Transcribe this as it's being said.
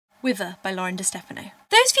Wither by Lauren DeStefano.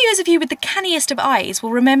 Those viewers of you with the canniest of eyes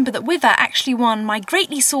will remember that Wither actually won my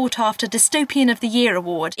greatly sought after Dystopian of the Year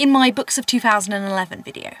award in my Books of 2011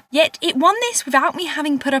 video. Yet it won this without me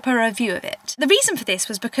having put up a review of it. The reason for this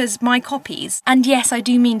was because my copies, and yes I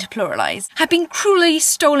do mean to pluralise, have been cruelly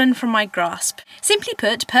stolen from my grasp. Simply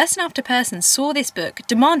put, person after person saw this book,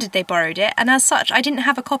 demanded they borrowed it, and as such I didn't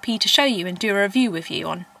have a copy to show you and do a review with you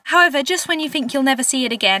on. However, just when you think you'll never see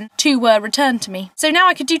it again, two were returned to me. So now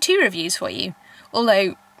I could do two reviews for you.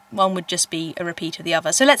 Although, one would just be a repeat of the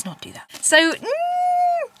other, so let's not do that. So,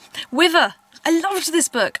 Wither. I loved this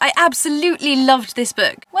book. I absolutely loved this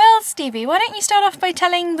book. Well, Stevie, why don't you start off by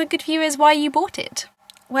telling the good viewers why you bought it?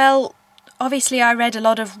 Well, obviously I read a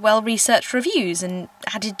lot of well-researched reviews and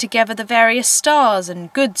added together the various stars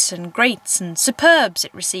and goods and greats and superbs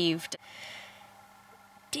it received.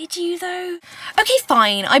 Did you though? Okay,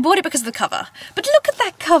 fine, I bought it because of the cover. But look at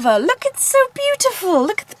that cover, look, it's so beautiful.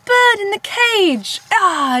 Look at the bird in the cage.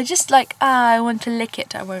 I want to lick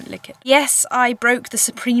it, I won't lick it. Yes, I broke the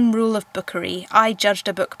supreme rule of bookery. I judged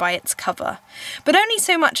a book by its cover. But only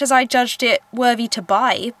so much as I judged it worthy to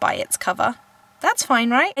buy by its cover. That's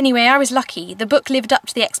fine, right? Anyway, I was lucky. The book lived up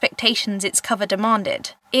to the expectations its cover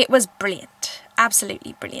demanded. It was brilliant.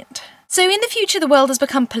 Absolutely brilliant. So in the future the world has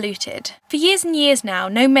become polluted. For years and years now,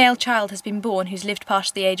 no male child has been born who's lived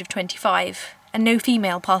past the age of 25, and no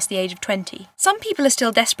female past the age of 20. Some people are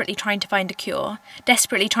still desperately trying to find a cure,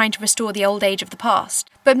 desperately trying to restore the old age of the past,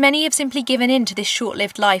 but many have simply given in to this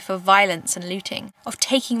short-lived life of violence and looting, of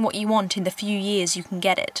taking what you want in the few years you can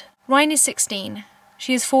get it. Rhine is 16.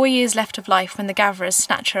 She has 4 years left of life when the gatherers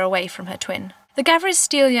snatch her away from her twin. The gatherers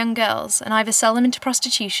steal young girls and either sell them into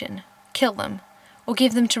prostitution, kill them, or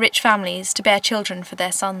give them to rich families to bear children for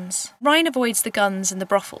their sons. Rhine avoids the guns and the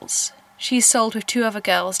brothels. She is sold with 2 other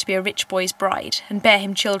girls to be a rich boy's bride and bear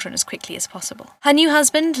him children as quickly as possible. Her new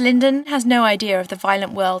husband, Lyndon, has no idea of the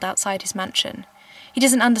violent world outside his mansion. He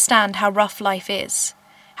doesn't understand how rough life is,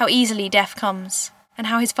 how easily death comes, and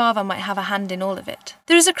how his father might have a hand in all of it.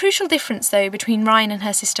 There is a crucial difference, though, between Rhine and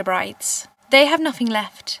her sister brides. They have nothing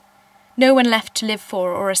left. No one left to live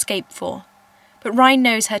for or escape for. But Rhine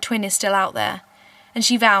knows her twin is still out there, and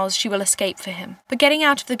she vows she will escape for him. But getting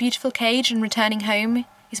out of the beautiful cage and returning home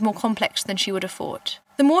is more complex than she would have thought.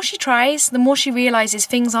 The more she tries, the more she realises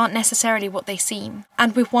things aren't necessarily what they seem,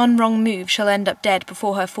 and with one wrong move she'll end up dead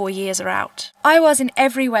before her 4 years are out. I was in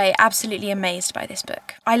every way absolutely amazed by this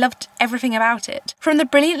book. I loved everything about it, from the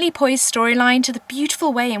brilliantly poised storyline to the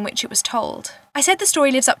beautiful way in which it was told. I said the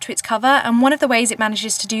story lives up to its cover, and one of the ways it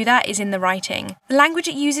manages to do that is in the writing. The language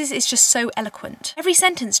it uses is just so eloquent. Every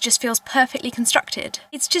sentence just feels perfectly constructed.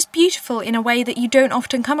 It's just beautiful in a way that you don't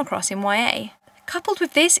often come across in YA. Coupled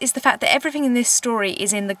with this is the fact that everything in this story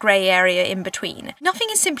is in the grey area in between. Nothing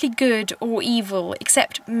is simply good or evil,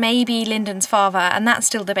 except maybe Lyndon's father, and that's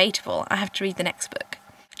still debatable. I have to read the next book.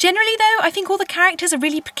 Generally though, I think all the characters are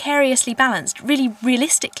really precariously balanced, really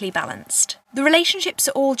realistically balanced. The relationships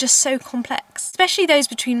are all just so complex, especially those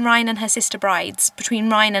between Rhine and her sister brides, between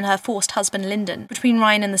Rhine and her forced husband Lyndon, between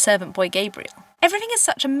Rhine and the servant boy Gabriel. Everything is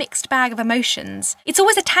such a mixed bag of emotions. It's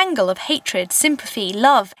always a tangle of hatred, sympathy,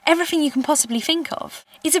 love, everything you can possibly think of.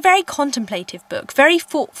 It's a very contemplative book, very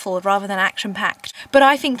thoughtful rather than action-packed, but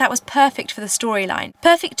I think that was perfect for the storyline,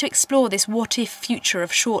 perfect to explore this what-if future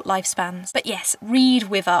of short lifespans. But yes, read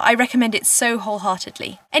Wither. I recommend it so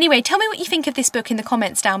wholeheartedly. Anyway, tell me what you think of this book in the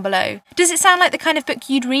comments down below. Does it sound like the kind of book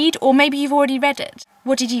you'd read, or maybe you've already read it?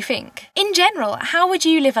 What did you think? In general, how would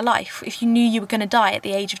you live a life if you knew you were going to die at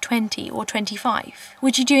the age of 20 or 25?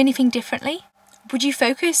 Would you do anything differently? Would you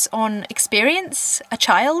focus on experience, a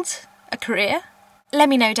child, a career? Let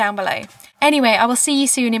me know down below. Anyway, I will see you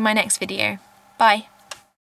soon in my next video. Bye.